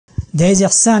There is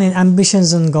ihsan in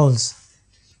ambitions and goals.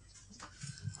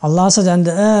 Allah said on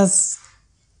the earth,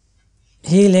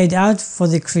 He laid out for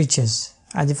the creatures,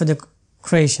 for the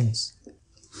creations.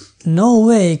 No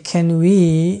way can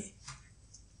we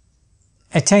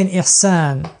attain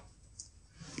ihsan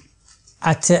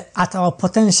at our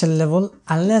potential level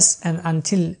unless and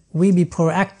until we be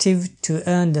proactive to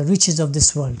earn the riches of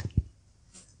this world.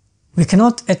 We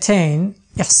cannot attain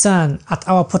ihsan at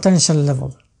our potential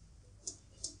level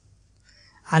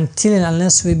until and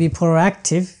unless we be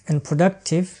proactive and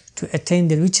productive to attain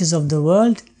the riches of the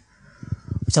world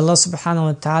which Allah subhanahu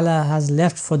wa ta'ala has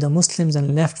left for the Muslims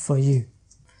and left for you.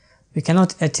 We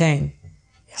cannot attain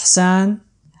ihsan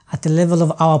at the level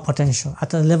of our potential, at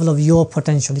the level of your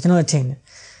potential. You cannot attain it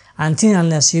until and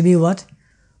unless you be what?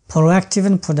 Proactive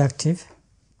and productive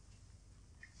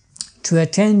to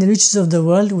attain the riches of the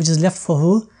world which is left for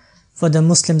who? For the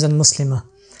Muslims and Muslimah,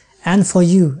 and for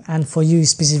you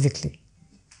specifically.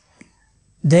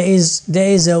 There is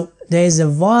a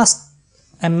vast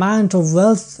amount of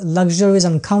wealth, luxuries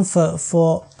and comfort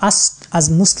for us as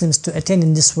Muslims to attain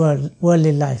in this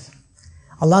worldly life.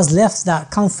 Allah has left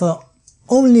that comfort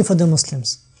only for the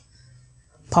Muslims,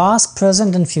 past,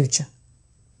 present and future.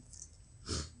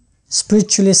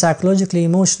 Spiritually, psychologically,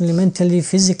 emotionally, mentally,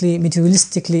 physically,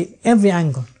 materialistically, every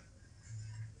angle.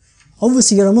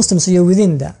 Obviously you're a Muslim, so you're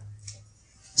within that.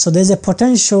 So there's a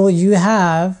potential you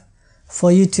have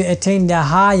for you to attain the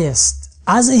highest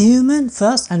as a human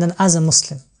first and then as a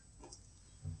Muslim.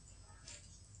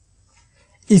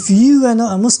 If you are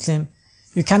not a Muslim,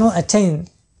 you cannot attain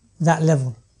that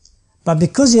level. But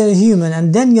because you're a human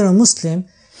and then you're a Muslim,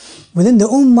 within the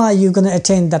Ummah you're going to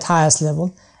attain that highest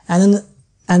level, and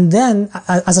then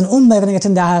as an Ummah you're going to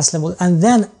attain the highest level, and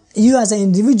then you as an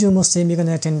individual Muslim you're going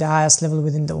to attain the highest level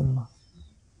within the Ummah.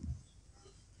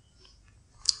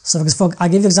 So I'll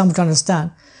give you an example to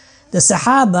understand. The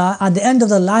Sahaba at the end of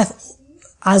their life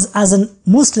as a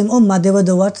Muslim Ummah, they were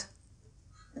the what?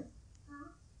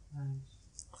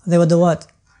 They were the what?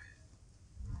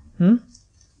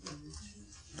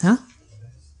 Huh?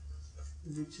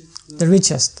 The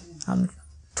richest.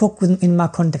 Talk in my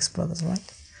context, brothers, right?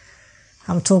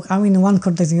 I'm in one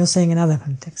context and you're saying another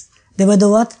context. They were the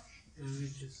what?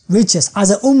 Richest. As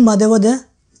a Ummah, they were the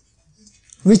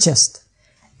richest.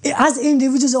 As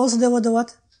individuals also, they were the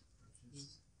what?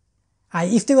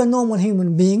 If they were normal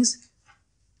human beings,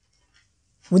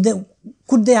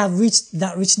 could they have reached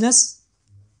that richness?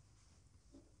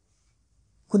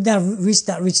 Could they have reached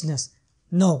that richness?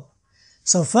 No.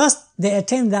 So first, they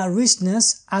attained that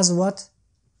richness as what?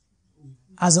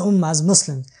 As an Ummah, as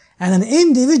Muslims. And then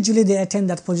individually, they attained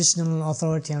that positional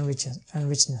authority and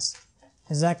richness.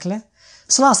 Is that clear?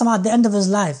 Sallallahu at the end of his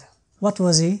life, what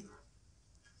was he?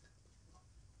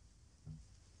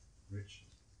 Rich.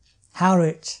 How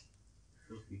rich?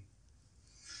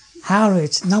 How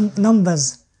rich?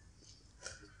 Numbers.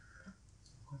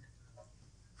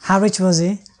 How rich was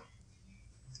he?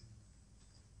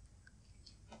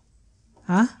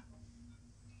 Huh?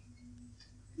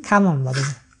 Come on, brother.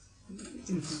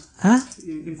 Huh?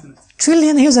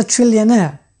 Trillion, he was a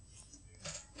trillionaire.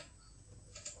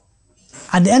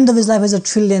 At the end of his life, he was a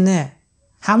trillionaire.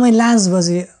 How many lands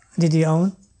did he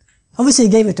own? Obviously,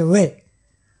 he gave it away.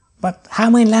 But how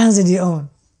many lands did he own?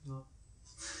 No.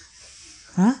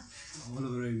 Huh? Whole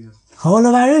of Arabia. Whole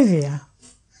of Arabia.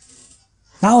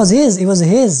 That was his. It was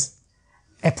his.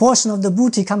 A portion of the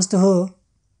booty comes to who?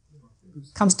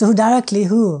 Comes to who directly?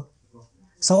 Who?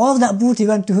 So all of that booty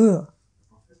went to who?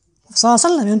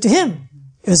 Sallallahu went to him.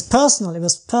 It was personal. It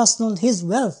was personal, his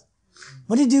wealth.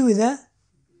 What did he do with it?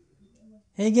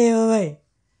 He gave away.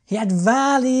 He had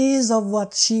valleys of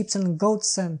what? Sheep and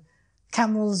goats and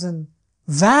camels and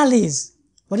valleys.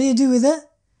 What did he do with it?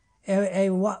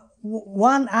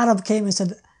 One Arab came and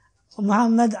said,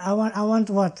 Muhammad, I want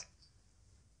what?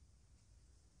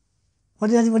 What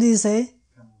did he say?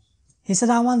 He said,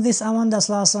 I want this, I want that.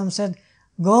 Sallallahu said,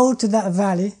 go to that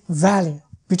valley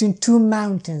between two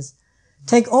mountains.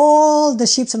 Take all the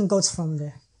sheep and goats from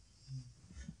there.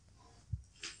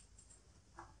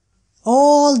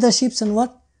 All the sheep and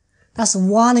what? That's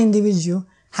one individual.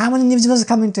 How many individuals are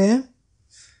coming to him?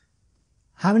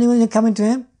 How many will coming to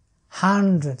him?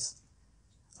 Hundreds.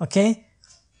 Okay?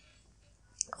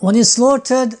 When he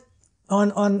slaughtered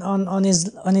on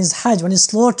his Hajj, when he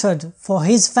slaughtered for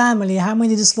his family, how many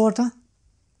did he slaughter?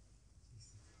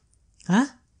 Huh?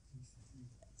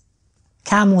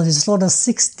 Camels. He slaughtered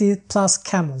 60 plus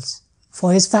camels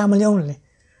for his family only.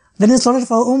 Then he slaughtered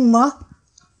for Ummah.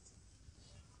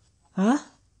 Huh?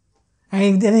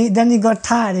 And then he got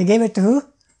tired. He gave it to who?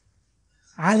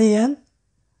 Ali and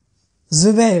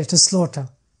Zubayr to slaughter.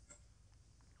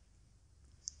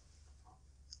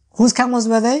 Whose camels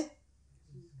were they?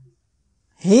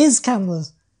 His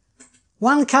camels.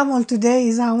 One camel today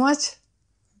is how much?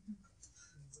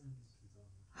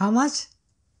 How much?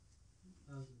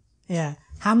 Yeah.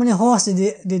 How many horses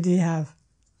did he have?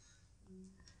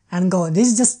 And go.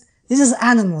 This is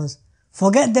animals.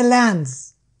 Forget the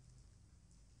lands.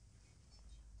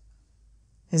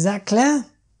 Is that clear?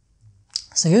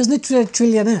 So he was literally a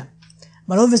trillionaire.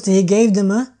 But obviously he gave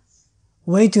them a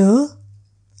way to who?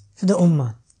 To the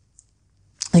Ummah.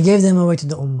 He gave them a way to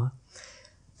the Ummah.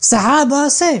 Sahaba,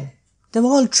 same. They were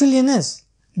all trillionaires.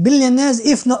 Billionaires,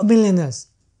 if not billionaires.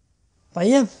 But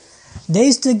yeah, they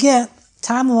used to get,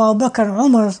 time of Abu Bakr and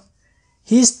Umar,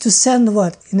 he used to send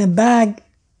what? In a bag,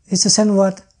 he used to send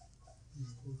what?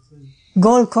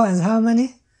 Gold coins. How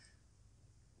many?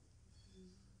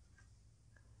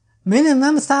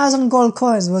 Minimum 1,000 gold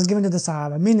coins was given to the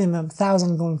Sahaba. Minimum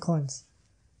 1,000 gold coins.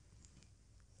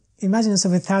 Imagine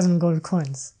yourself with 1,000 gold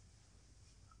coins.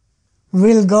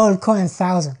 Real gold coin,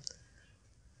 1,000.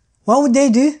 What would they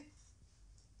do?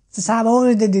 The Sahaba, what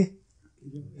would they do?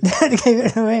 They gave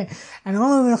it away. And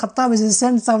Umar ibn Khattab is to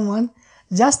send someone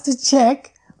just to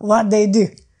check what they do.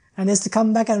 And he has to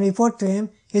come back and report to him.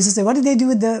 He used to say, what did they do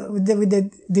with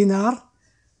the dinar?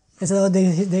 He said, oh,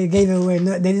 they gave it away.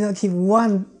 No, they did not keep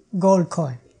one gold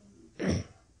coin.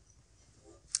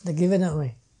 They gave it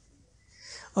away.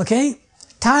 Okay?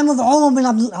 Time of Umar bin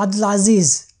Abdul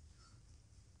Aziz.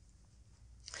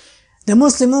 The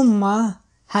Muslim Ummah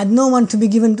had no one to be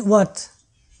given what?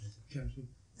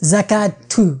 Zakat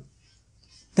to.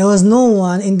 There was no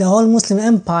one in the whole Muslim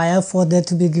empire for there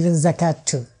to be given zakat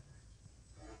to.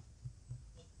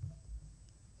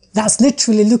 That's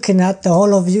literally looking at the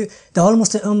whole of you, the whole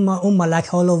Muslim Ummah like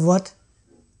whole of what?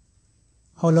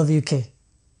 Whole of UK.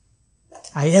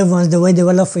 Everyone's the way they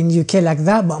were off in UK like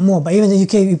that, but more. But even in the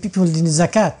UK, people did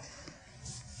zakat.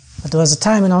 But there was a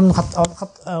time in Umar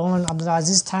Abdul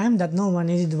Aziz's time that no one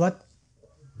needed what?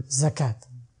 Zakat.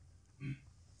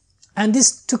 And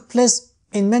this took place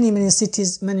in many, many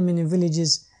cities, many, many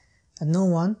villages, and no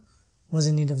one was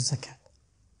in need of zakat.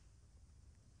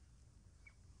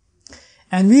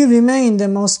 And we remain the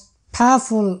most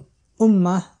powerful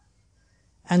ummah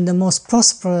and the most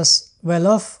prosperous,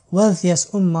 well-off,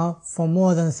 wealthiest ummah for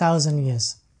more than 1,000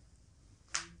 years.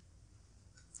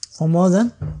 For more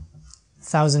than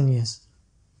 1,000 years.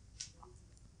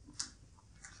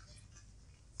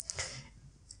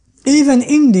 Even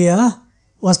India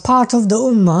was part of the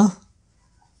ummah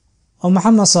of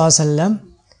Muhammad ﷺ,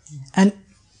 and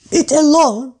it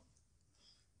alone,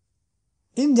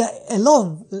 India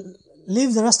alone,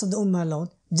 leave the rest of the ummah alone.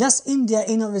 Just India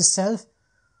in of itself,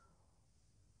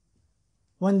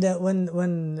 when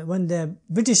the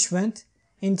British went,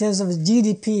 in terms of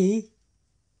GDP,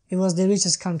 it was the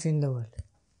richest country in the world.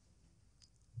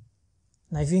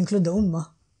 Now if you include the ummah,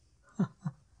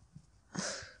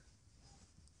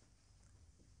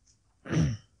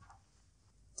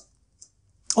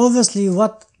 obviously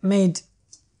what made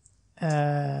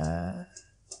the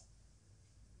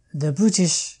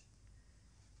British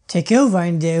take over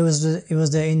India, it was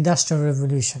the Industrial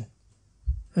Revolution.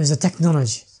 It was the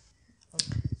technology.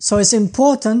 So it's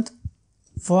important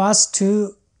for us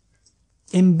to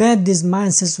embed these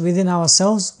mindsets within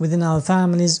ourselves, within our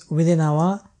families, within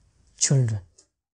our children.